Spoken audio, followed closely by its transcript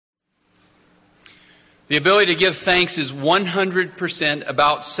The ability to give thanks is 100%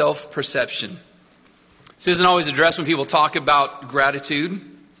 about self-perception. This isn't always addressed when people talk about gratitude,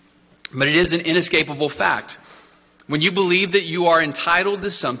 but it is an inescapable fact. When you believe that you are entitled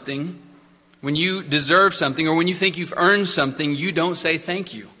to something, when you deserve something, or when you think you've earned something, you don't say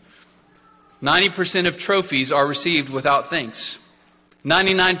thank you. 90% of trophies are received without thanks.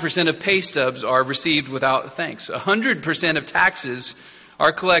 99% of pay stubs are received without thanks. 100% of taxes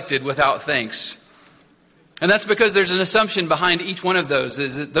are collected without thanks. And that's because there's an assumption behind each one of those,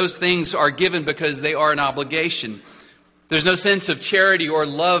 is that those things are given because they are an obligation. There's no sense of charity or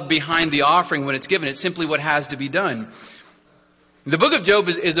love behind the offering when it's given. It's simply what has to be done. The book of Job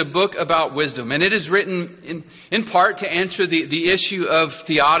is a book about wisdom, and it is written in part to answer the issue of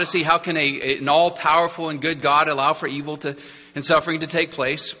theodicy. How can an all-powerful and good God allow for evil and suffering to take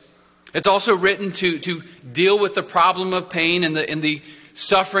place? It's also written to deal with the problem of pain and the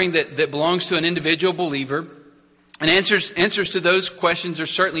suffering that belongs to an individual believer. And answers to those questions are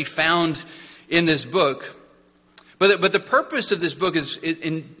certainly found in this book. But the purpose of this book is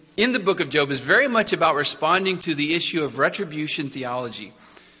in the book of Job is very much about responding to the issue of retribution theology.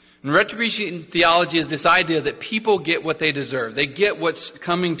 And retribution theology is this idea that people get what they deserve. They get what's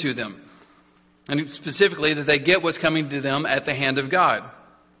coming to them. And specifically that they get what's coming to them at the hand of God.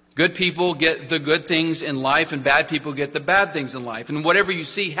 Good people get the good things in life, and bad people get the bad things in life. And whatever you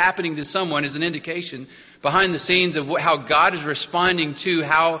see happening to someone is an indication behind the scenes of how God is responding to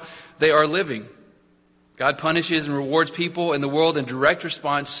how they are living. God punishes and rewards people in the world in direct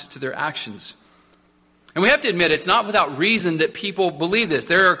response to their actions. And we have to admit, it's not without reason that people believe this.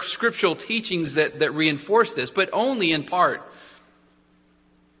 There are scriptural teachings that reinforce this, but only in part.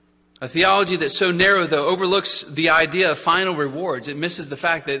 A theology that's so narrow, though, overlooks the idea of final rewards. It misses the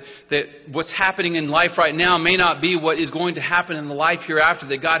fact that what's happening in life right now may not be what is going to happen in the life hereafter,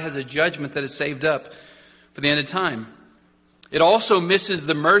 that God has a judgment that is saved up for the end of time. It also misses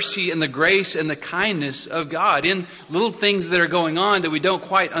the mercy and the grace and the kindness of God in little things that are going on that we don't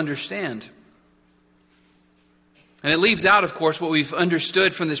quite understand. And it leaves out, of course, what we've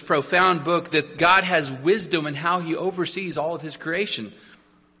understood from this profound book, that God has wisdom in how He oversees all of His creation.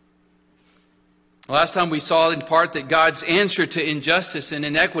 Last time we saw in part that God's answer to injustice and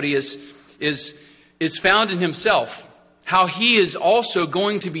inequity is found in Himself. How He is also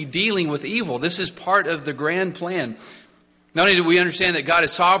going to be dealing with evil. This is part of the grand plan. Not only do we understand that God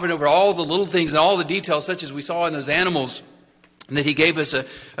is sovereign over all the little things and all the details, such as we saw in those animals, and that He gave us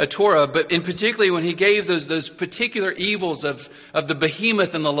a Torah, but in particularly when He gave those particular evils of the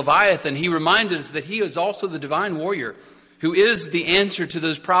behemoth and the Leviathan, He reminded us that He is also the divine warrior who is the answer to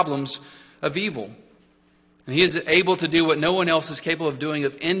those problems of evil. And He is able to do what no one else is capable of doing,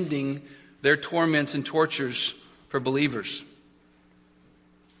 of ending their torments and tortures for believers.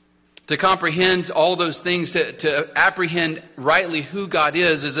 To comprehend all those things, to apprehend rightly who God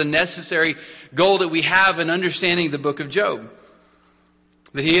is a necessary goal that we have in understanding the book of Job.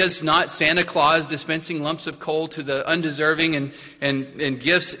 That He is not Santa Claus dispensing lumps of coal to the undeserving and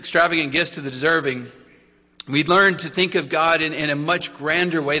gifts, extravagant gifts to the deserving. We learn to think of God in a much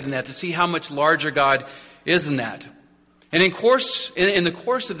grander way than that, to see how much larger God is than that. And in the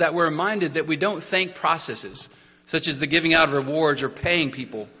course of that, we're reminded that we don't thank processes, such as the giving out of rewards or paying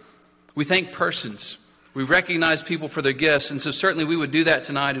people. We thank persons. We recognize people for their gifts. And so certainly we would do that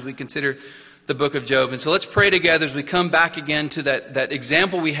tonight as we consider the book of Job. And so let's pray together as we come back again to that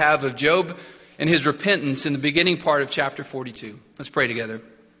example we have of Job and his repentance in the beginning part of chapter 42. Let's pray together.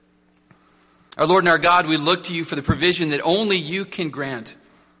 Our Lord and our God, we look to You for the provision that only You can grant,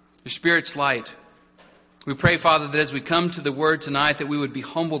 Your Spirit's light. We pray, Father, that as we come to the Word tonight, that we would be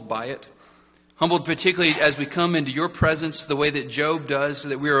humbled by it. Humbled particularly as we come into Your presence the way that Job does, so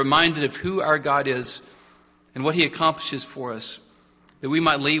that we are reminded of who our God is and what He accomplishes for us, that we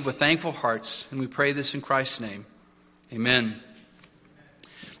might leave with thankful hearts. And we pray this in Christ's name. Amen.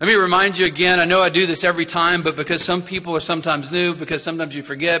 Let me remind you again, I know I do this every time, but because some people are sometimes new, because sometimes you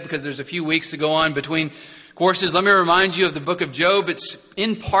forget, because there's a few weeks to go on between courses, let me remind you of the book of Job. It's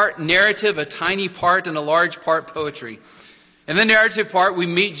in part narrative, a tiny part, and a large part poetry. In the narrative part, we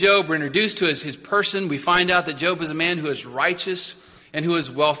meet Job. We're introduced to his person. We find out that Job is a man who is righteous and who is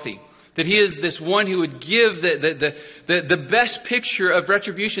wealthy. That he is this one who would give the best picture of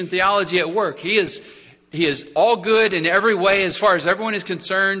retribution theology at work. He is all good in every way as far as everyone is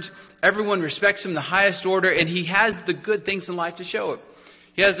concerned. Everyone respects him in the highest order, and he has the good things in life to show it.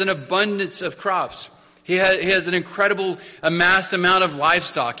 He has an abundance of crops. He has an incredible amassed amount of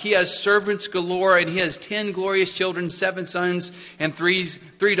livestock. He has servants galore, and he has 10 glorious children, 7 sons and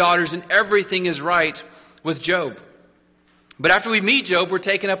 3 daughters, and everything is right with Job. But after we meet Job, we're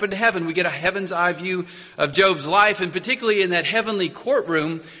taken up into heaven. We get a heaven's eye view of Job's life. And particularly in that heavenly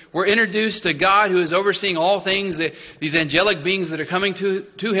courtroom, we're introduced to God who is overseeing all things, these angelic beings that are coming to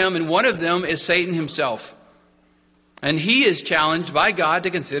him. And one of them is Satan himself. And he is challenged by God to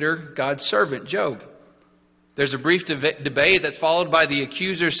consider God's servant, Job. There's a brief debate that's followed by the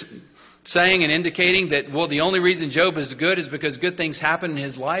accusers saying and indicating that, well, the only reason Job is good is because good things happen in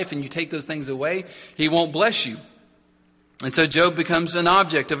his life, and you take those things away, he won't bless you. And so Job becomes an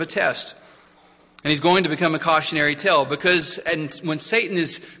object of a test. And he's going to become a cautionary tale because when Satan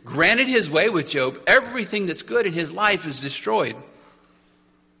is granted his way with Job, everything that's good in his life is destroyed.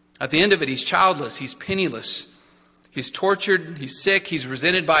 At the end of it, he's childless, he's penniless, he's tortured, he's sick, he's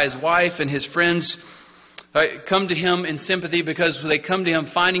resented by his wife, and his friends come to him in sympathy because they come to him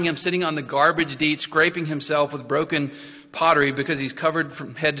finding him sitting on the garbage deep, scraping himself with broken pottery because he's covered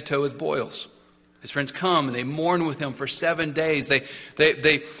from head to toe with boils. His friends come and they mourn with him for 7 days.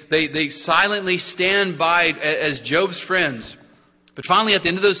 They silently stand by as Job's friends. But finally, at the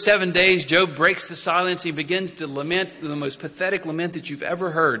end of those 7 days, Job breaks the silence. He begins to lament the most pathetic lament that you've ever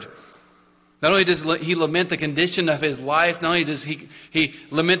heard. Not only does he lament the condition of his life, not only does he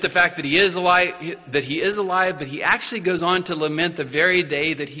lament the fact that he is alive, but he actually goes on to lament the very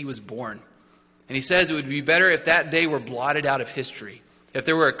day that he was born. And he says it would be better if that day were blotted out of history. If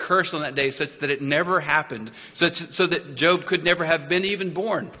there were a curse on that day such that it never happened, so that Job could never have been even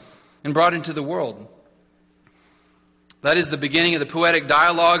born and brought into the world. That is the beginning of the poetic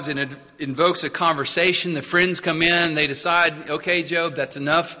dialogues, and it invokes a conversation. The friends come in, they decide, okay, Job, that's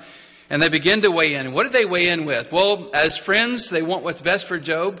enough. And they begin to weigh in. And what do they weigh in with? Well, as friends, they want what's best for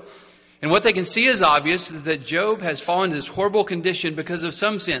Job. And what they can see is obvious, is that Job has fallen into this horrible condition because of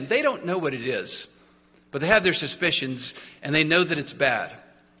some sin. They don't know what it is. But they have their suspicions, and they know that it's bad.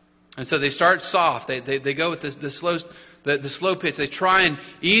 And so they start soft. They go with the slow pitch. They try and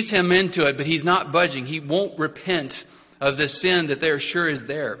ease him into it, but he's not budging. He won't repent of the sin that they're sure is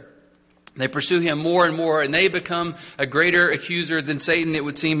there. They pursue him more and more, and they become a greater accuser than Satan, it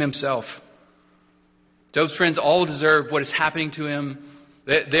would seem, himself. Job's friends all deserve what is happening to him.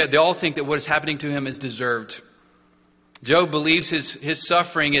 They all think that what is happening to him is deserved. Job believes his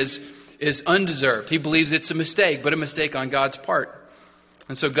suffering is undeserved. He believes it's a mistake, but a mistake on God's part.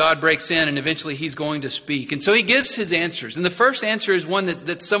 And so God breaks in, and eventually he's going to speak. And so he gives his answers. And the first answer is one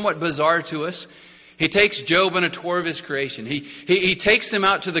that's somewhat bizarre to us. He takes Job on a tour of his creation. He takes him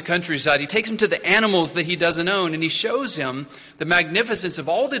out to the countryside. He takes him to the animals that he doesn't own, and he shows him the magnificence of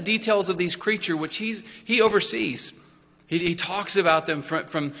all the details of these creatures which he oversees. He talks about them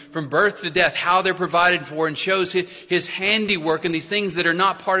from birth to death, how they're provided for, and shows his handiwork in these things that are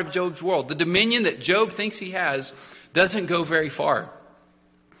not part of Job's world. The dominion that Job thinks he has doesn't go very far.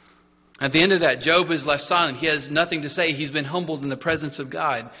 At the end of that, Job is left silent. He has nothing to say. He's been humbled in the presence of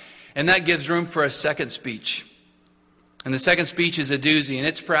God. And that gives room for a second speech. And the second speech is a doozy, and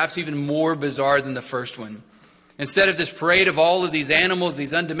it's perhaps even more bizarre than the first one. Instead of this parade of all of these animals,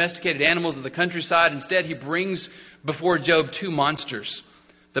 these undomesticated animals of the countryside, instead he brings before Job two monsters,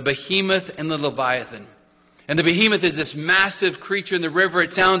 the behemoth and the Leviathan. And the behemoth is this massive creature in the river.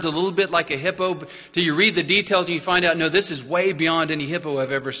 It sounds a little bit like a hippo, but till you read the details and you find out, no, this is way beyond any hippo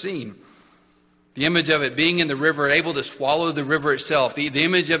I've ever seen. The image of it being in the river, able to swallow the river itself. The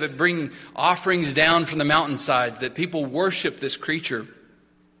image of it bringing offerings down from the mountainsides, that people worship this creature.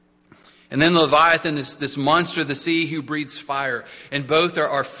 And then Leviathan, this monster of the sea who breathes fire. And both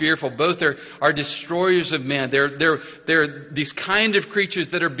are fearful. Both are destroyers of men. They're these kind of creatures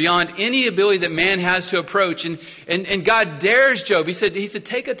that are beyond any ability that man has to approach. And God dares Job. He said,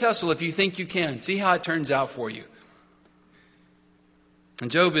 take a tussle if you think you can. See how it turns out for you. And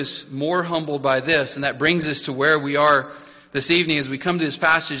Job is more humbled by this, and that brings us to where we are this evening as we come to this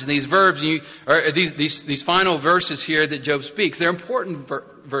passage and these verbs, these final verses here that Job speaks. They're important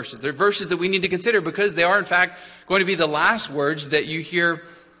verses. They're verses that we need to consider because they are, in fact, going to be the last words that you hear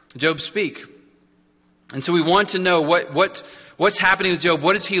Job speak. And so we want to know what's happening with Job.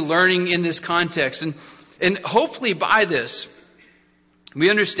 What is he learning in this context? And hopefully by this,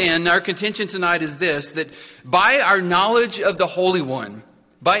 we understand, our contention tonight is this, that by our knowledge of the Holy One,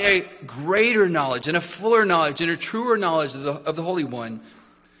 by a greater knowledge and a fuller knowledge and a truer knowledge of the Holy One,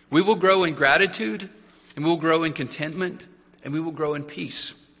 we will grow in gratitude, and we will grow in contentment, and we will grow in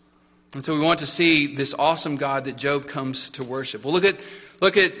peace. And so we want to see this awesome God that Job comes to worship. Well, look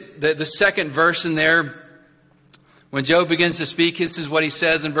at the second verse in there. When Job begins to speak, this is what he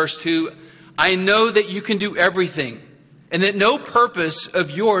says in verse 2. I know that you can do everything, and that no purpose of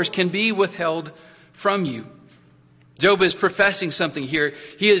yours can be withheld from you. Job is professing something here.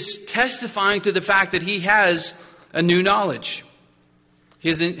 He is testifying to the fact that he has a new knowledge. He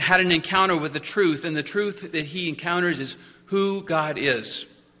has had an encounter with the truth, and the truth that he encounters is who God is.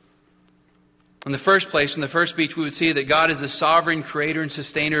 In the first place, in the first speech, we would see that God is the sovereign creator and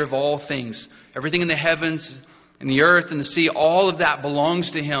sustainer of all things. Everything in the heavens and the earth and the sea, all of that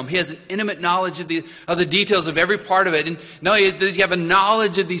belongs to him. He has an intimate knowledge of the details of every part of it. And not only does he have a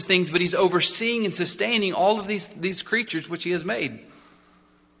knowledge of these things, but he's overseeing and sustaining all of these creatures which he has made.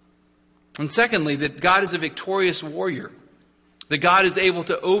 And secondly, that God is a victorious warrior. That God is able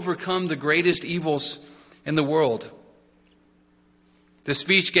to overcome the greatest evils in the world. The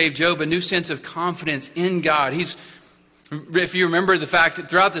speech gave Job a new sense of confidence in God. If you remember the fact that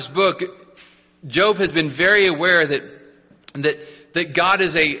throughout this book, Job has been very aware that God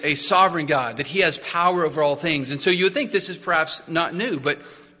is a sovereign God, that he has power over all things. And so you would think this is perhaps not new, but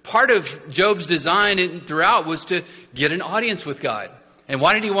part of Job's design throughout was to get an audience with God. And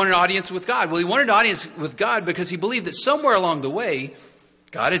why did he want an audience with God? Well, he wanted an audience with God because he believed that somewhere along the way,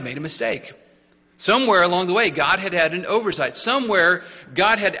 God had made a mistake. Somewhere along the way, God had had an oversight. Somewhere,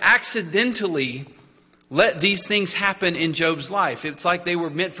 God had accidentally let these things happen in Job's life. It's like they were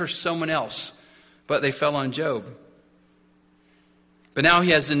meant for someone else, but they fell on Job. But now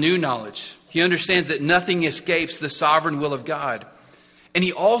he has a new knowledge. He understands that nothing escapes the sovereign will of God. And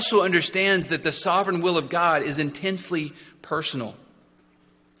he also understands that the sovereign will of God is intensely personal.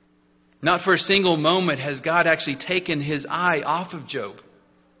 Not for a single moment has God actually taken his eye off of Job.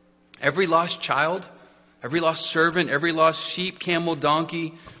 Every lost child, every lost servant, every lost sheep, camel,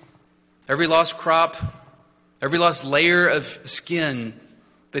 donkey, every lost crop, every lost layer of skin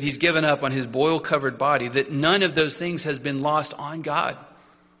that he's given up on his boil-covered body, that none of those things has been lost on God.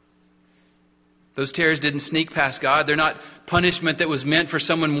 Those tears didn't sneak past God. They're not punishment that was meant for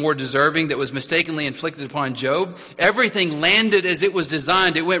someone more deserving, that was mistakenly inflicted upon Job. Everything landed as it was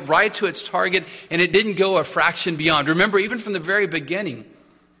designed. It went right to its target, and it didn't go a fraction beyond. Remember, even from the very beginning,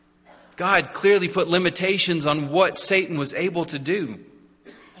 God clearly put limitations on what Satan was able to do.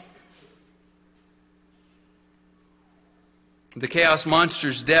 The chaos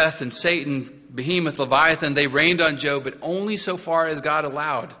monsters, death, and Satan, Behemoth, Leviathan, they rained on Job, but only so far as God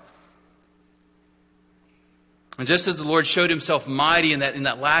allowed. And just as the Lord showed himself mighty in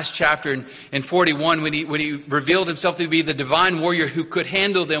that last chapter in 41, when he revealed himself to be the divine warrior who could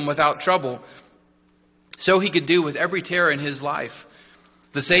handle them without trouble, so he could do with every terror in his life.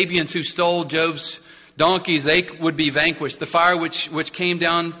 The Sabians who stole Job's donkeys, they would be vanquished. The fire which came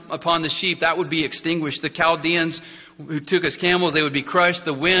down upon the sheep, that would be extinguished. The Chaldeans who took his camels, they would be crushed.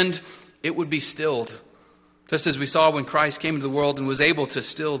 The wind, it would be stilled. Just as we saw when Christ came into the world and was able to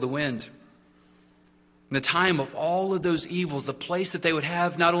still the wind. In the time of all of those evils, the place that they would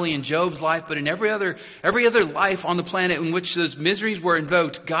have not only in Job's life, but in every other life on the planet in which those miseries were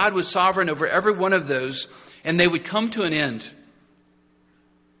invoked, God was sovereign over every one of those, and they would come to an end.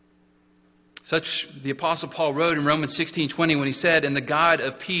 Such the Apostle Paul wrote in Romans 16:20 when he said, "And the God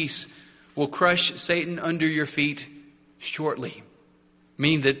of peace will crush Satan under your feet shortly."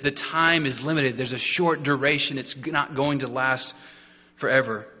 Meaning that the time is limited. There's a short duration. It's not going to last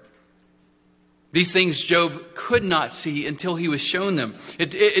forever. These things Job could not see until he was shown them.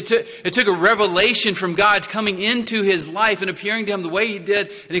 It took a revelation from God coming into his life and appearing to him the way he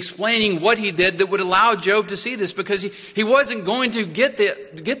did and explaining what he did that would allow Job to see this, because he wasn't going to get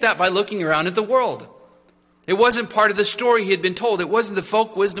that by looking around at the world. It wasn't part of the story he had been told. It wasn't the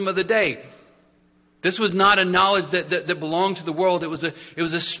folk wisdom of the day. This was not a knowledge that belonged to the world. It was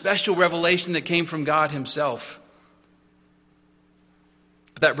a special revelation that came from God himself.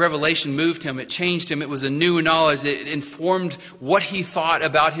 That revelation moved him. It changed him. It was a new knowledge. It informed what he thought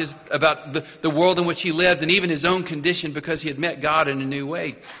about the world in which he lived and even his own condition, because he had met God in a new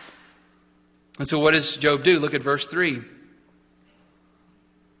way. And so what does Job do? Look at verse 3.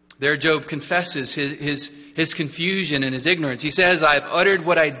 There Job confesses his confusion and his ignorance. He says, "I have uttered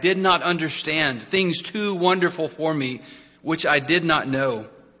what I did not understand, things too wonderful for me, which I did not know."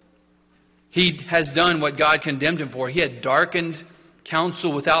 He has done what God condemned him for. He had darkened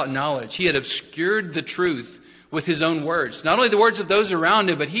counsel without knowledge. He had obscured the truth with his own words. Not only the words of those around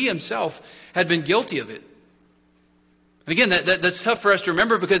him, but he himself had been guilty of it. And again, that's tough for us to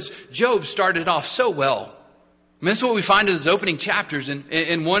remember, because Job started off so well. I mean, that's what we find in those opening chapters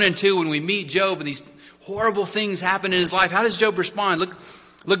in 1 and 2 when we meet Job and these horrible things happen in his life. How does Job respond?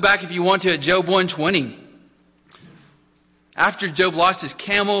 Look back, if you want to, at Job 1:20. After Job lost his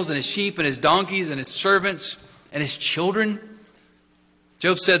camels and his sheep and his donkeys and his servants and his children,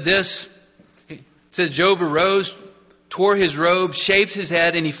 Job said this. It says, Job arose, tore his robe, shaved his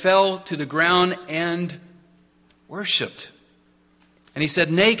head, and he fell to the ground and worshipped. And he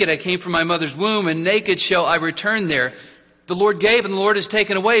said, naked I came from my mother's womb, and naked shall I return there. The Lord gave, and the Lord has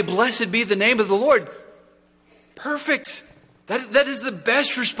taken away. Blessed be the name of the Lord. Perfect. That is the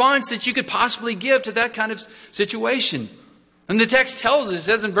best response that you could possibly give to that kind of situation. And the text tells us, it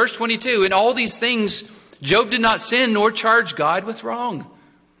says in verse 22, in all these things, Job did not sin nor charge God with wrong.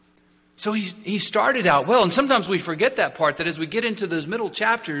 So he started out well. And sometimes we forget that part, that as we get into those middle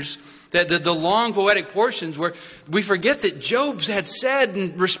chapters, that the long poetic portions, where we forget that Job had said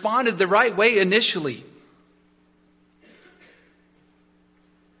and responded the right way initially.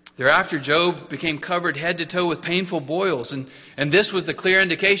 Thereafter, Job became covered head to toe with painful boils. And this was the clear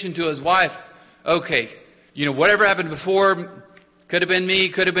indication to his wife, okay, whatever happened before could have been me,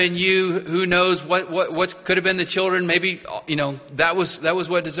 could have been you, who knows what could have been the children. Maybe, that was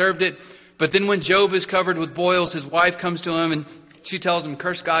what deserved it. But then when Job is covered with boils, his wife comes to him and she tells him,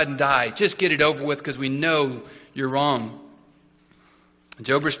 curse God and die. Just get it over with because we know you're wrong. And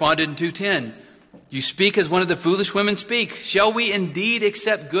Job responded in 2:10. You speak as one of the foolish women speak. Shall we indeed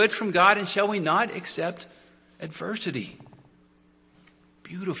accept good from God, and shall we not accept adversity?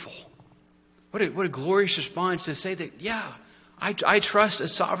 Beautiful. What a glorious response to say that, yeah, I trust a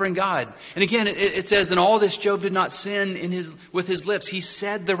sovereign God. And again, it says, in all this, Job did not sin with his lips. He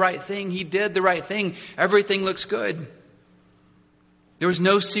said the right thing. He did the right thing. Everything looks good. There was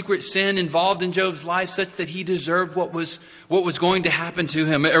no secret sin involved in Job's life such that he deserved what was going to happen to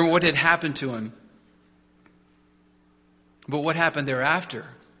him, or what had happened to him. But what happened thereafter?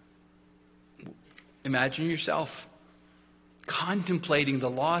 Imagine yourself contemplating the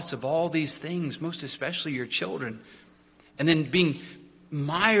loss of all these things, most especially your children, and then being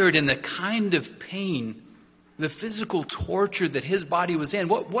mired in the kind of pain, the physical torture that his body was in.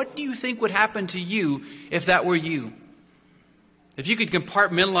 What do you think would happen to you if that were you? If you could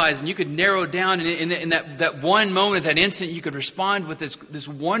compartmentalize and you could narrow down in that one moment, that instant, you could respond with this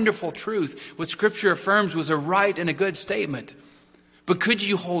wonderful truth, what Scripture affirms was a right and a good statement. But could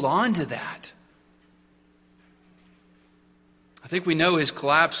you hold on to that? I think we know his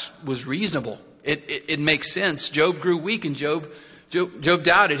collapse was reasonable. It makes sense. Job grew weak, and Job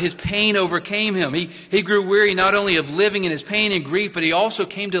doubted. His pain overcame him. He grew weary not only of living in his pain and grief, but he also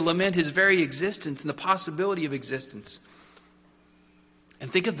came to lament his very existence and the possibility of existence.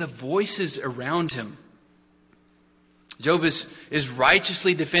 And think of the voices around him. Job is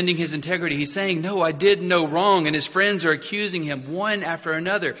righteously defending his integrity. He's saying, no, I did no wrong. And his friends are accusing him one after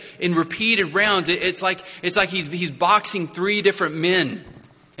another in repeated rounds. It's like he's boxing three different men.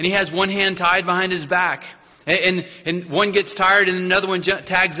 And he has one hand tied behind his back. And one gets tired and another one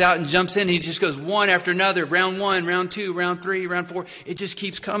tags out and jumps in. And he just goes one after another. Round 1, round 2, round 3, round 4. It just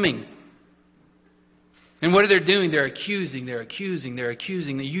keeps coming. And what are they doing? They're accusing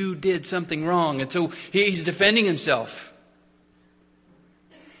that you did something wrong. And so he's defending himself.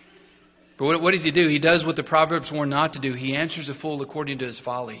 But what does he do? He does what the Proverbs warn not to do. He answers a fool according to his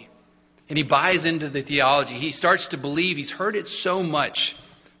folly. And he buys into the theology. He starts to believe. He's heard it so much.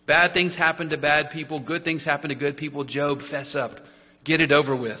 Bad things happen to bad people. Good things happen to good people. Job, fess up. Get it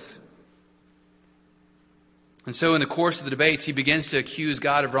over with. And so in the course of the debates, he begins to accuse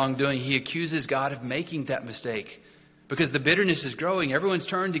God of wrongdoing. He accuses God of making that mistake. Because the bitterness is growing. Everyone's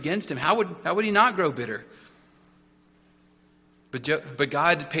turned against him. How would he not grow bitter? But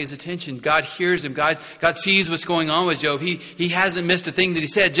God pays attention. God hears him. God sees what's going on with Job. He hasn't missed a thing that he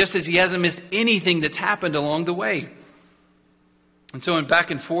said, just as he hasn't missed anything that's happened along the way. And so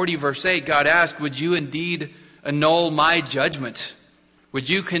back in 40 verse 8, God asked, would you indeed annul my judgment? Would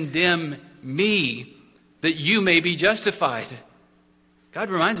you condemn me that you may be justified? God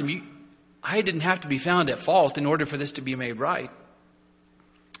reminds him, I didn't have to be found at fault in order for this to be made right.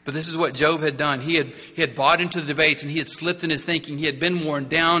 But this is what Job had done. He had bought into the debates, and he had slipped in his thinking. He had been worn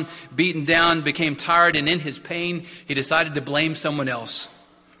down, beaten down, became tired, and in his pain, he decided to blame someone else.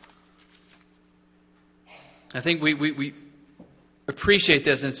 I think we appreciate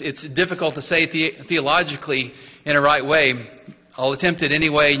this. It's difficult to say theologically in a right way. I'll attempt it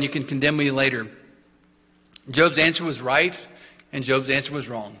anyway, and you can condemn me later. Job's answer was right, and Job's answer was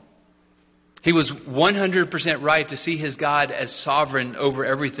wrong. He was 100% right to see his God as sovereign over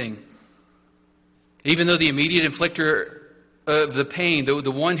everything. Even though the immediate inflictor of the pain,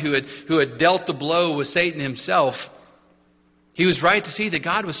 the one who had dealt the blow was Satan himself, he was right to see that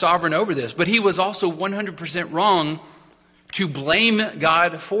God was sovereign over this. But he was also 100% wrong to blame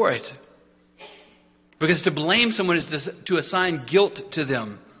God for it. Because to blame someone is to assign guilt to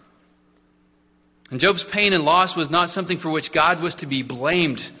them. And Job's pain and loss was not something for which God was to be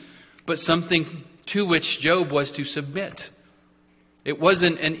blamed, but something to which Job was to submit. It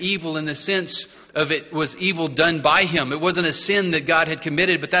wasn't an evil in the sense of it was evil done by him. It wasn't a sin that God had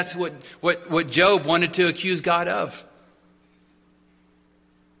committed, but that's what Job wanted to accuse God of.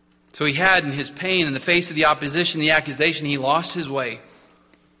 So he had, in his pain, in the face of the opposition, the accusation, he lost his way.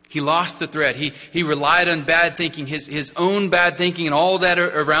 He lost the thread. He relied on bad thinking, his own bad thinking and all that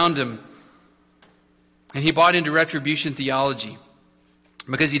around him. And he bought into retribution theology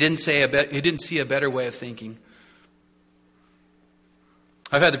because he didn't see a better way of thinking.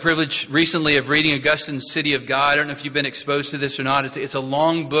 I've had the privilege recently of reading Augustine's City of God. I don't know if you've been exposed to this or not. It's a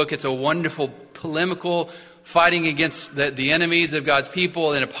long book. It's a wonderful polemical fighting against the enemies of God's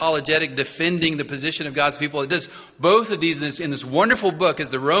people and apologetic defending the position of God's people. It does both of these in this wonderful book.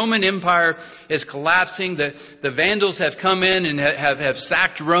 As the Roman Empire is collapsing, the Vandals have come in and have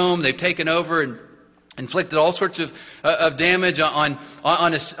sacked Rome. They've taken over and inflicted all sorts of damage on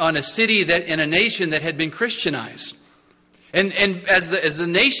a city that in a nation that had been Christianized. And as the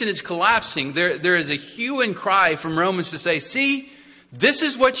nation is collapsing, there is a hue and cry from Romans to say, see, this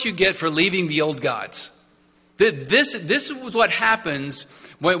is what you get for leaving the old gods. This is what happens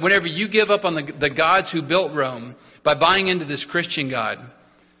whenever you give up on the gods who built Rome by buying into this Christian God.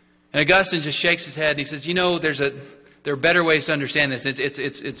 And Augustine just shakes his head and he says, there are better ways to understand this.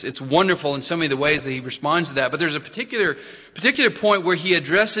 It's wonderful in so many of the ways that he responds to that. But there's a particular point where he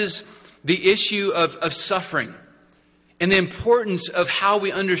addresses the issue of suffering and the importance of how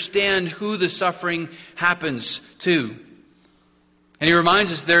we understand who the suffering happens to. And he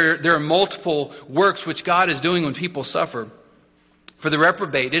reminds us there are multiple works which God is doing when people suffer. For the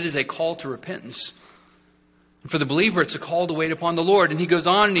reprobate, it is a call to repentance. And for the believer, it's a call to wait upon the Lord. And he goes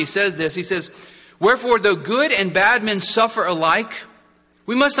on and he says this. He says, wherefore, though good and bad men suffer alike,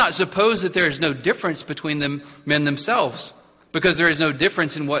 we must not suppose that there is no difference between them men themselves, because there is no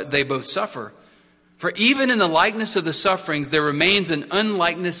difference in what they both suffer. For even in the likeness of the sufferings, there remains an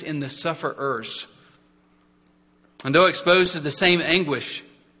unlikeness in the sufferers. And though exposed to the same anguish,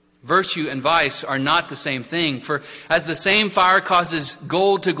 virtue and vice are not the same thing. For as the same fire causes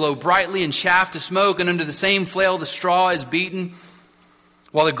gold to glow brightly and chaff to smoke, and under the same flail the straw is beaten,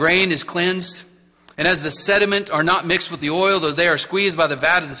 while the grain is cleansed, and as the sediment are not mixed with the oil, though they are squeezed by the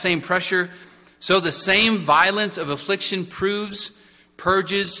vat of the same pressure, so the same violence of affliction proves,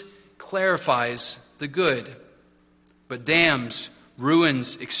 purges, clarifies the good, but damns,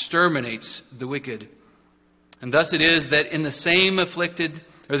 ruins, exterminates the wicked. And thus it is that in the same affliction,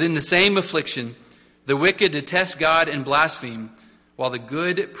 the wicked detest God and blaspheme, while the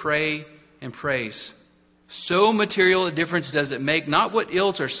good pray and praise. So material a difference does it make, not what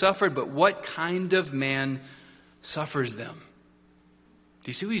ills are suffered, but what kind of man suffers them. Do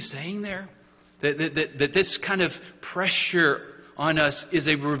you see what he's saying there? That this kind of pressure on us is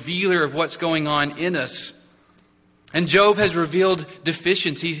a revealer of what's going on in us. And Job has revealed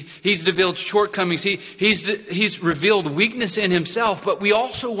deficiencies. He's revealed shortcomings. He's revealed weakness in himself. But we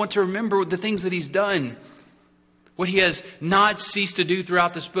also want to remember the things that he's done. What he has not ceased to do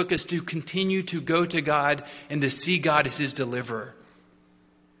throughout this book is to continue to go to God and to see God as his deliverer.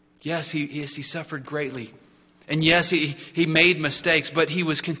 Yes, he suffered greatly. And yes, he made mistakes, but he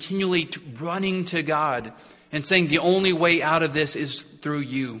was continually running to God and saying the only way out of this is through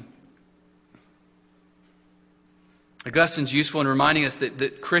you. Augustine's useful in reminding us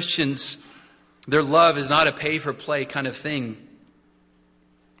that Christians, their love is not a pay-for-play kind of thing.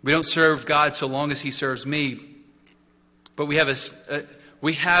 We don't serve God so long as he serves me. But we have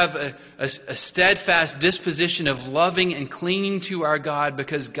a steadfast disposition of loving and clinging to our God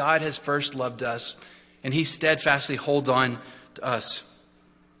because God has first loved us, and he steadfastly holds on to us.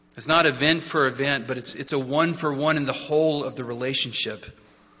 It's not event for event, but it's a one-for-one in the whole of the relationship.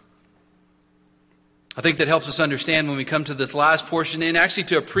 I think that helps us understand when we come to this last portion and actually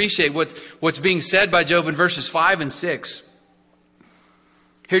to appreciate what's being said by Job in verses 5 and 6.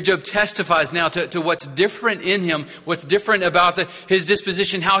 Here Job testifies now to what's different in him, what's different about his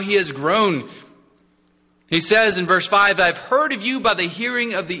disposition, how he has grown. He says in verse 5, I've heard of you by the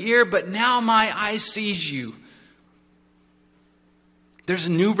hearing of the ear, but now my eye sees you. There's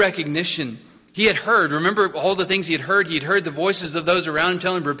a new recognition. He had heard, remember all the things he had heard. He had heard the voices of those around him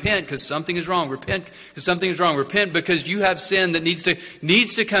telling him, repent because something is wrong. Repent because something is wrong. Repent because you have sin that needs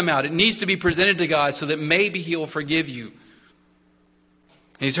to come out. It needs to be presented to God so that maybe he will forgive you.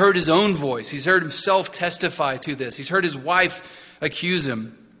 And he's heard his own voice. He's heard himself testify to this. He's heard his wife accuse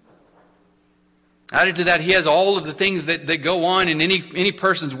him. Added to that, he has all of the things that go on in any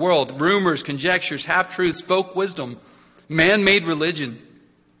person's world. Rumors, conjectures, half-truths, folk wisdom, man-made religion.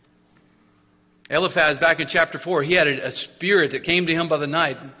 Eliphaz, back in chapter 4, he had a spirit that came to him by the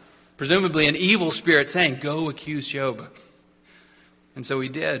night, presumably an evil spirit saying, go accuse Job. And so he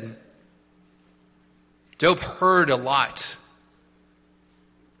did. Job heard a lot.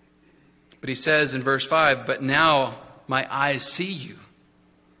 But he says in verse 5, "But now my eyes see you."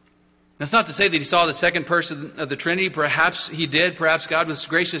 That's not to say that he saw the second person of the Trinity. Perhaps he did. Perhaps God was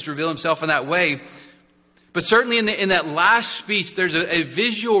gracious to reveal himself in that way. But certainly in that last speech, there's a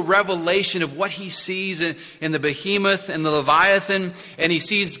visual revelation of what he sees in the behemoth and the Leviathan. And he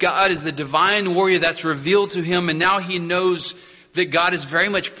sees God as the divine warrior that's revealed to him. And now he knows that God is very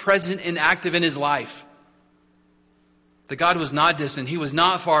much present and active in his life. That God was not distant. He was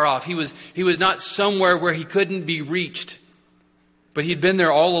not far off. He was not somewhere where he couldn't be reached. But he'd been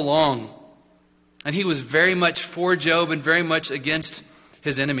there all along. And he was very much for Job and very much against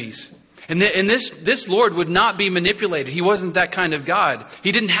his enemies. And this Lord would not be manipulated. He wasn't that kind of God.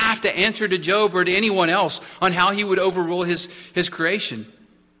 He didn't have to answer to Job or to anyone else on how he would overrule his creation.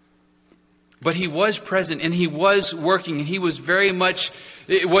 But he was present and he was working, and it was very much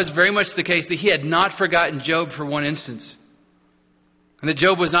the case that he had not forgotten Job for one instance. And that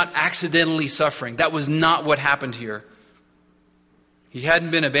Job was not accidentally suffering. That was not what happened here. He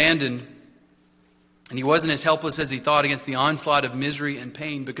hadn't been abandoned. And he wasn't as helpless as he thought against the onslaught of misery and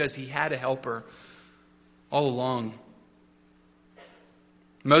pain, because he had a helper all along.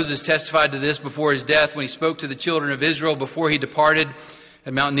 Moses testified to this before his death when he spoke to the children of Israel before he departed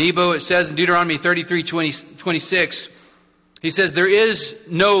at Mount Nebo. It says in Deuteronomy 33:26, he says, "There is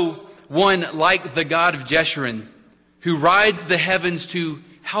no one like the God of Jeshurun, who rides the heavens to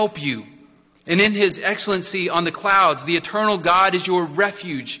help you. And in his excellency on the clouds, the eternal God is your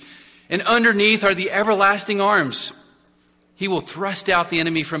refuge. And underneath are the everlasting arms. He will thrust out the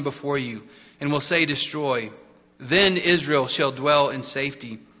enemy from before you and will say, 'Destroy.' Then Israel shall dwell in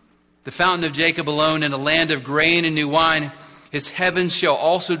safety. The fountain of Jacob alone, in a land of grain and new wine, his heavens shall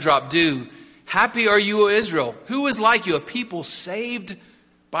also drop dew. Happy are you, O Israel. Who is like you, a people saved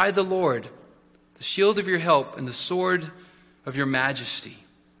by the Lord, the shield of your help and the sword of your majesty."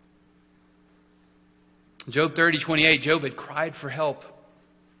 Job 30:28, Job had cried for help.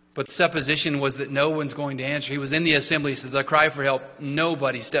 But the supposition was that no one's going to answer. He was in the assembly. He says, "I cry for help."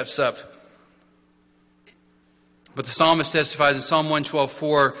 Nobody steps up. But the psalmist testifies in Psalm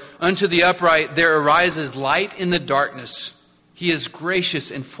 112:4, "Unto the upright there arises light in the darkness. He is gracious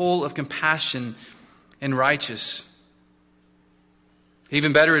and full of compassion and righteous."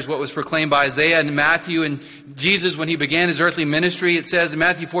 Even better is what was proclaimed by Isaiah and Matthew and Jesus when he began his earthly ministry. It says in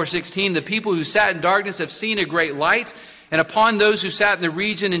Matthew 4:16, "The people who sat in darkness have seen a great light. And upon those who sat in the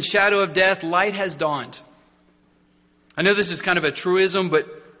region and shadow of death, light has dawned." I know this is kind of a truism,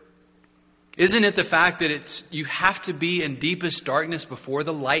 but isn't it the fact that you have to be in deepest darkness before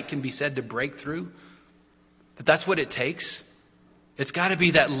the light can be said to break through? That's what it takes. It's got to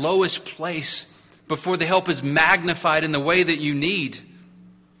be that lowest place before the help is magnified in the way that you need.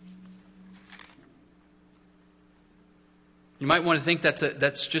 You might want to think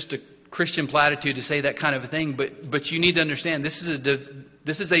that's just a Christian platitude to say that kind of a thing, but you need to understand this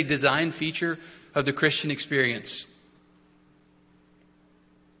is a design feature of the Christian experience.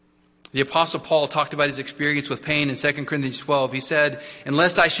 The Apostle Paul talked about his experience with pain in 2 Corinthians 12. He said,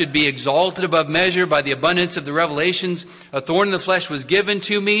 "Unless I should be exalted above measure by the abundance of the revelations, a thorn in the flesh was given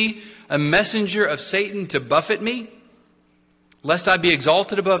to me, a messenger of Satan to buffet me, lest I be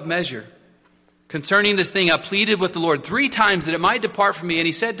exalted above measure. Concerning this thing, I pleaded with the Lord 3 times that it might depart from me. And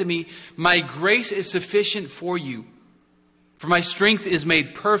he said to me, 'My grace is sufficient for you. For my strength is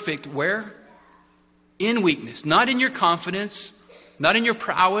made perfect,'" where? "In weakness." Not in your confidence, not in your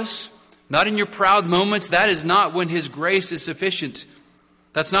prowess, not in your proud moments. That is not when his grace is sufficient.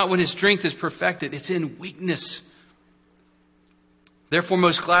 That's not when his strength is perfected. It's in weakness. "Therefore,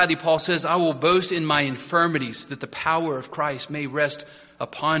 most gladly," Paul says, "I will boast in my infirmities, that the power of Christ may rest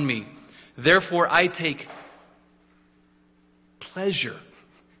upon me. Therefore, I take pleasure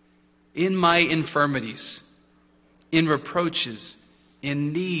in my infirmities, in reproaches,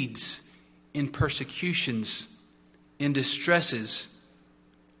 in needs, in persecutions, in distresses,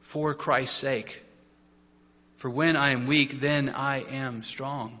 for Christ's sake. For when I am weak, then I am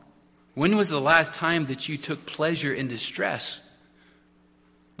strong." When was the last time that you took pleasure in distress?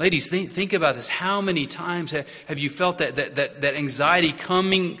 Ladies, think about this. How many times have you felt that anxiety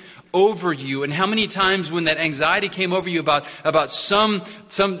coming over you? And how many times when that anxiety came over you about some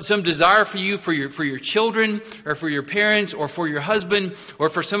desire for you, for your children, or for your parents, or for your husband, or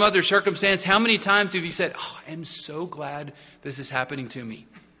for some other circumstance, how many times have you said, "Oh, I'm so glad this is happening to me"?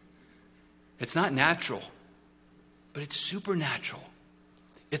 It's not natural, but it's supernatural.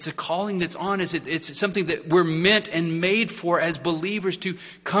 It's a calling that's on us. It's something that we're meant and made for as believers, to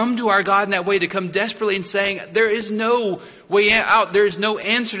come to our God in that way, to come desperately and saying, there is no way out. There is no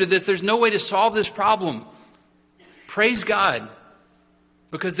answer to this. There's no way to solve this problem. Praise God,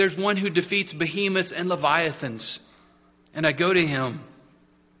 because there's one who defeats behemoths and leviathans, and I go to him.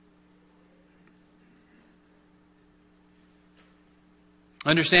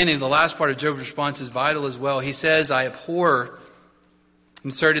 Understanding the last part of Job's response is vital as well. He says, I abhor,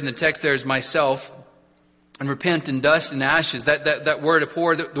 inserted in the text there is myself, and repent in dust and ashes. That word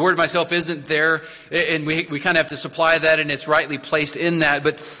abhor, the word myself isn't there, and we kind of have to supply that, and it's rightly placed in that.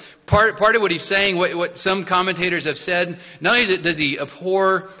 But part of what he's saying, what some commentators have said, not only does he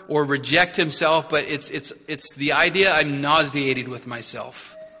abhor or reject himself, but it's the idea, I'm nauseated with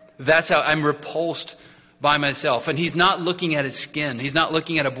myself. That's how I'm repulsed by myself. And he's not looking at his skin. He's not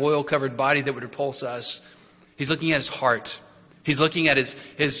looking at a boil-covered body that would repulse us. He's looking at his heart. He's looking at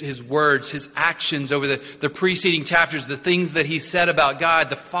his words, his actions over the preceding chapters, the things that he said about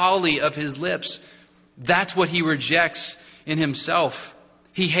God, the folly of his lips. That's what he rejects in himself.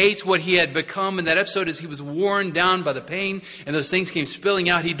 He hates what he had become. In that episode, as he was worn down by the pain and those things came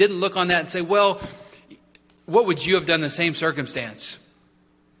spilling out, he didn't look on that and say, well, what would you have done in the same circumstance?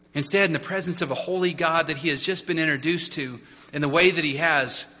 Instead, in the presence of a holy God that he has just been introduced to, in the way that he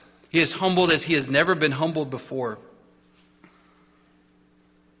is humbled as he has never been humbled before.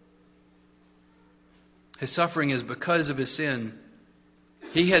 His suffering is because of his sin.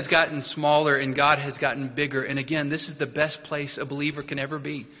 He has gotten smaller and God has gotten bigger. And again, this is the best place a believer can ever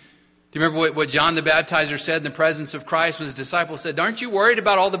be. Do you remember what John the Baptizer said in the presence of Christ when his disciples said, aren't you worried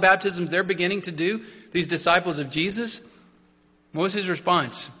about all the baptisms they're beginning to do, these disciples of Jesus? What was his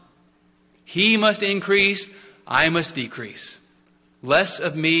response? He must increase, I must decrease. Less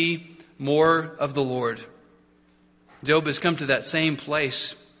of me, more of the Lord. Job has come to that same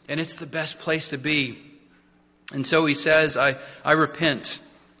place, and it's the best place to be. And so he says, I repent.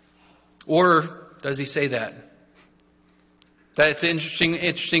 Or does he say that? That's an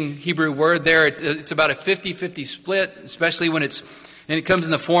interesting Hebrew word there. It's about a 50-50 split, especially when it comes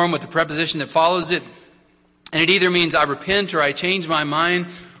in the form with the preposition that follows it. And it either means I repent or I change my mind,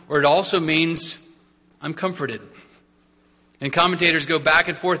 or it also means I'm comforted. And commentators go back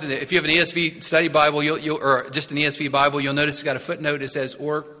and forth. If you have an ESV study Bible, or just an ESV Bible, you'll notice it's got a footnote that says,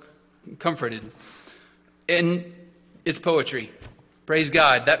 or comforted. And it's poetry. Praise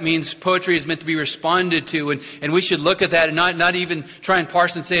God. That means poetry is meant to be responded to. And we should look at that and not even try and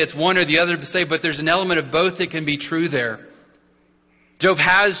parse and say it's one or the other, but say, but there's an element of both that can be true there. Job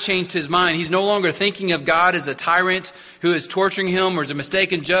has changed his mind. He's no longer thinking of God as a tyrant who is torturing him, or as a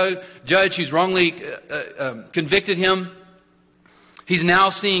mistaken judge who's wrongly convicted him. He's now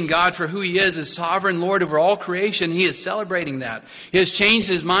seeing God for who he is, as sovereign Lord over all creation. He is celebrating that. He has changed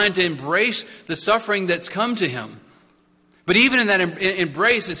his mind to embrace the suffering that's come to him. But even in that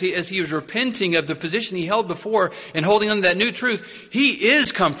embrace, as he was repenting of the position he held before and holding on to that new truth, he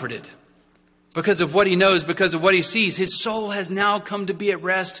is comforted. Because of what he knows, because of what he sees. His soul has now come to be at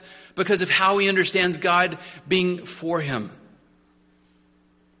rest because of how he understands God being for him.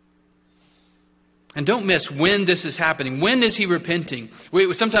 And don't miss when this is happening. When is he repenting?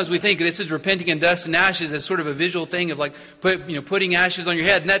 Sometimes we think this is repenting in dust and ashes as sort of a visual thing of like putting ashes on your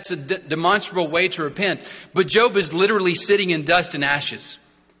head. And that's a demonstrable way to repent. But Job is literally sitting in dust and ashes.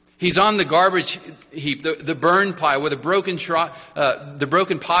 He's on the garbage heap, the burn pile where the broken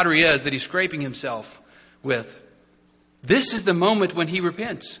pottery is that he's scraping himself with. This is the moment when he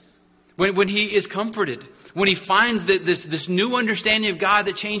repents, when he is comforted, when he finds that this new understanding of God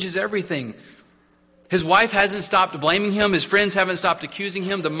that changes everything. His wife hasn't stopped blaming him. His friends haven't stopped accusing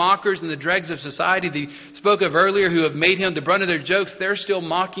him. The mockers and the dregs of society that he spoke of earlier, who have made him the brunt of their jokes, they're still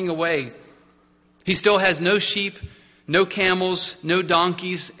mocking away. He still has no sheep, no camels, no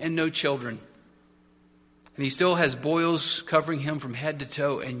donkeys, and no children. And he still has boils covering him from head to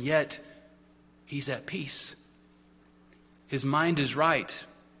toe, and yet he's at peace. His mind is right.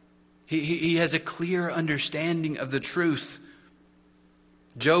 He has a clear understanding of the truth.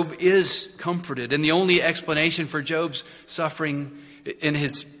 Job is comforted, and the only explanation for Job's suffering and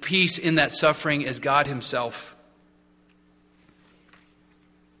his peace in that suffering is God himself.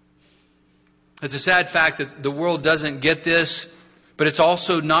 It's a sad fact that the world doesn't get this, but it's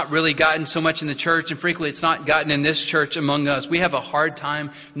also not really gotten so much in the church, and frequently it's not gotten in this church among us. We have a hard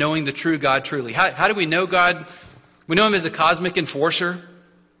time knowing the true God truly. How do we know God? We know him as a cosmic enforcer.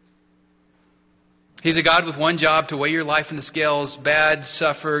 He's a God with one job: to weigh your life in the scales, bad,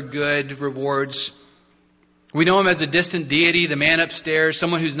 suffer, good, rewards. We know him as a distant deity, the man upstairs,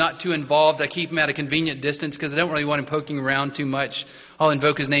 someone who's not too involved. I keep him at a convenient distance because I don't really want him poking around too much. I'll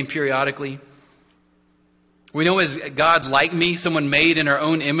invoke his name periodically. We know him as God like me, someone made in our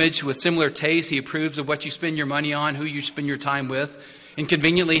own image with similar tastes. He approves of what you spend your money on, who you spend your time with. And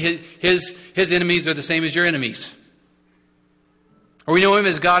conveniently, his enemies are the same as your enemies. Or we know him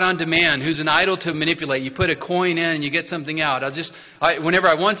as God on demand, who's an idol to manipulate. You put a coin in and you get something out. Whenever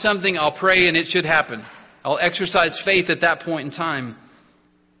I want something, I'll pray and it should happen. I'll exercise faith at that point in time.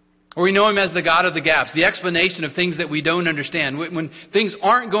 Or we know him as the God of the gaps, the explanation of things that we don't understand. When things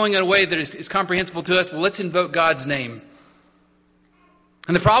aren't going in a way that is comprehensible to us, well, let's invoke God's name.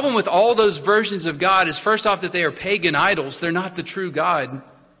 And the problem with all those versions of God is, first off, that they are pagan idols. They're not the true God.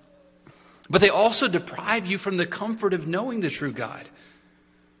 But they also deprive you from the comfort of knowing the true God,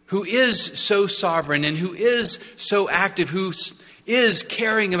 who is so sovereign and who is so active, who is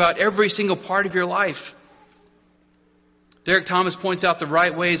caring about every single part of your life. Derek Thomas points out the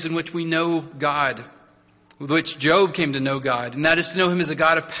right ways in which we know God, with which Job came to know God, and that is to know him as a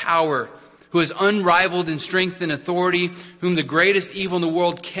God of power, who is unrivaled in strength and authority, whom the greatest evil in the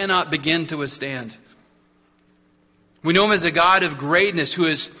world cannot begin to withstand. We know him as a God of greatness, who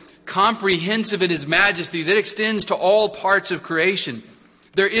is comprehensive in his majesty that extends to all parts of creation.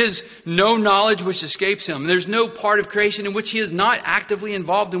 There is no knowledge which escapes him. There's no part of creation in which he is not actively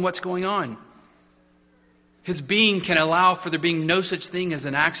involved in what's going on. His being can allow for there being no such thing as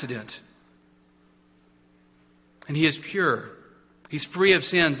an accident. And he is pure. He's free of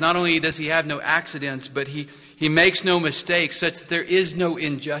sins. Not only does he have no accidents, but he makes no mistakes, such that there is no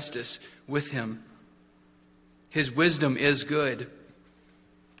injustice with him. His wisdom is good.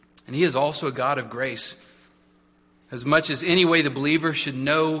 And he is also a God of grace. As much as any way the believer should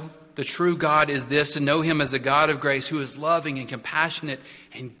know the true God is this, to know him as a God of grace who is loving and compassionate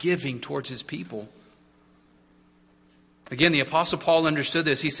and giving towards his people. Again, the Apostle Paul understood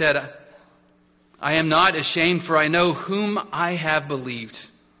this. He said, I am not ashamed, for I know whom I have believed,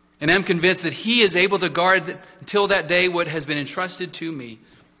 and am convinced that he is able to guard until that day what has been entrusted to me.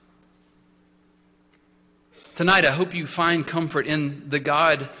 Tonight, I hope you find comfort in the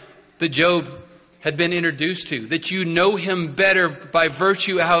God that Job had been introduced to, that you know him better by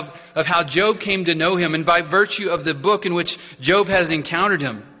virtue of how Job came to know him and by virtue of the book in which Job has encountered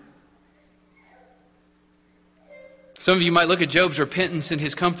him. Some of you might look at Job's repentance and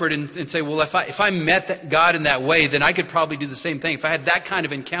his comfort and say, well, if I met God in that way, then I could probably do the same thing. If I had that kind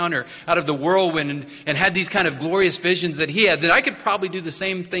of encounter out of the whirlwind and had these kind of glorious visions that he had, then I could probably do the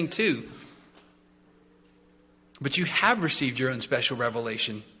same thing too. But you have received your own special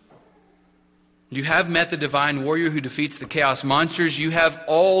revelation. You have met the divine warrior who defeats the chaos monsters. You have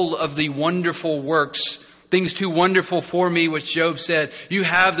all of the wonderful works, things too wonderful for me, which Job said. You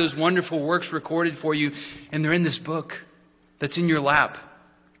have those wonderful works recorded for you, and they're in this book that's in your lap.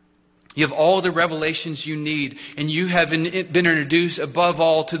 You have all the revelations you need, and you have been introduced above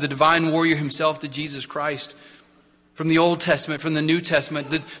all to the divine warrior himself, to Jesus Christ. From the Old Testament, from the New Testament,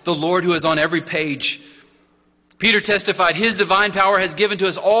 the Lord who is on every page. Peter testified, his divine power has given to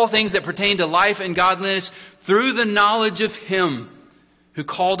us all things that pertain to life and godliness through the knowledge of him who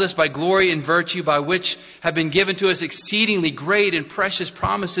called us by glory and virtue, by which have been given to us exceedingly great and precious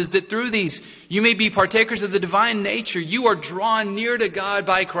promises, that through these you may be partakers of the divine nature. You are drawn near to God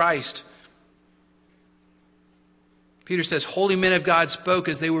by Christ. Peter says, holy men of God spoke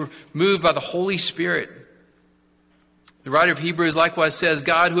as they were moved by the Holy Spirit. The writer of Hebrews likewise says,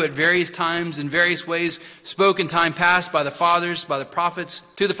 God, who at various times in various ways spoke in time past by the fathers, by the prophets,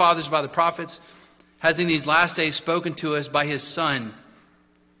 to the fathers by the prophets, has in these last days spoken to us by his Son,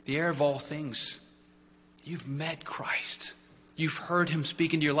 the heir of all things. You've met Christ. You've heard him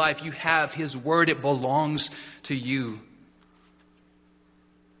speak into your life. You have his word. It belongs to you.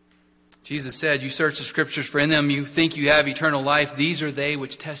 Jesus said, you search the scriptures, for in them you think you have eternal life. These are they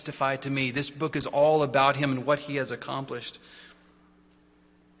which testify to me. This book is all about him and what he has accomplished.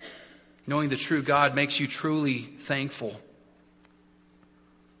 Knowing the true God makes you truly thankful.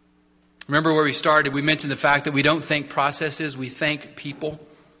 Remember where we started. We mentioned the fact that we don't thank processes, we thank people.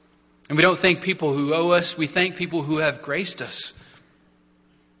 And we don't thank people who owe us, we thank people who have graced us.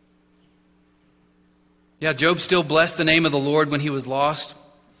 Yeah, Job still blessed the name of the Lord when he was lost,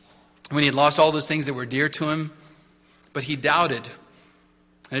 when he had lost all those things that were dear to him, but he doubted.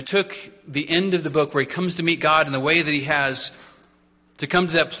 And it took the end of the book where he comes to meet God in the way that he has to come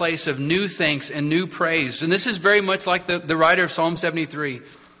to that place of new thanks and new praise. And this is very much like the writer of Psalm 73.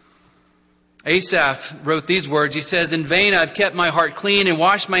 Asaph wrote these words. He says, in vain I've kept my heart clean and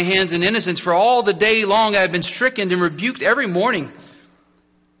washed my hands in innocence. For all the day long I have been stricken and rebuked every morning.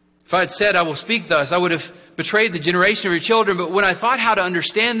 If I had said I will speak thus, I would have betrayed the generation of your children. But when I thought how to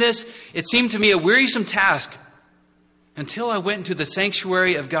understand this, it seemed to me a wearisome task until I went into the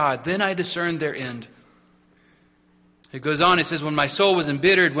sanctuary of God. Then I discerned their end. It goes on, it says, when my soul was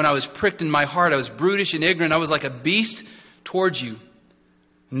embittered, when I was pricked in my heart, I was brutish and ignorant, I was like a beast towards you.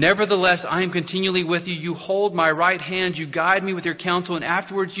 Nevertheless, I am continually with you. You hold my right hand, you guide me with your counsel, and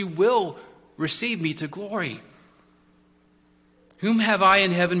afterwards you will receive me to glory. Whom have I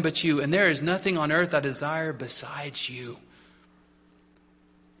in heaven but you? And there is nothing on earth I desire besides you.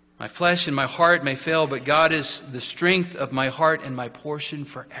 My flesh and my heart may fail, but God is the strength of my heart and my portion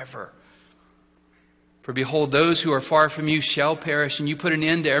forever. For behold, those who are far from you shall perish, and you put an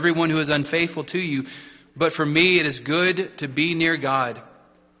end to everyone who is unfaithful to you. But for me it is good to be near God.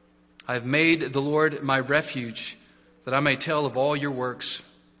 I have made the Lord my refuge, that I may tell of all your works.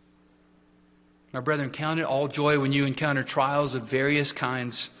 My brethren, count it all joy when you encounter trials of various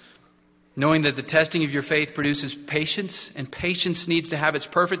kinds, knowing that the testing of your faith produces patience, and patience needs to have its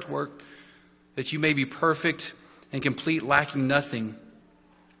perfect work, that you may be perfect and complete, lacking nothing.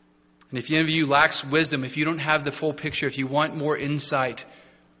 And if any of you lacks wisdom, if you don't have the full picture, if you want more insight,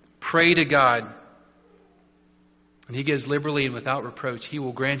 pray to God. And He gives liberally and without reproach. He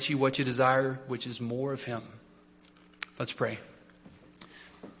will grant you what you desire, which is more of Him. Let's pray.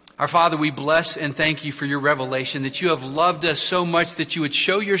 Our Father, we bless and thank you for your revelation, that you have loved us so much that you would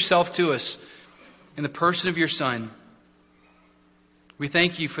show yourself to us in the person of your Son. We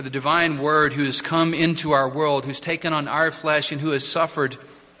thank you for the divine Word who has come into our world, who's taken on our flesh, and who has suffered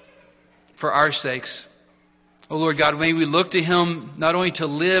for our sakes. Oh Lord God, may we look to Him not only to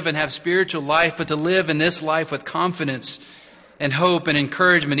live and have spiritual life, but to live in this life with confidence and hope and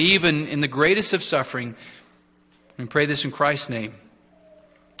encouragement, even in the greatest of suffering. We pray this in Christ's name.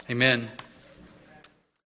 Amen.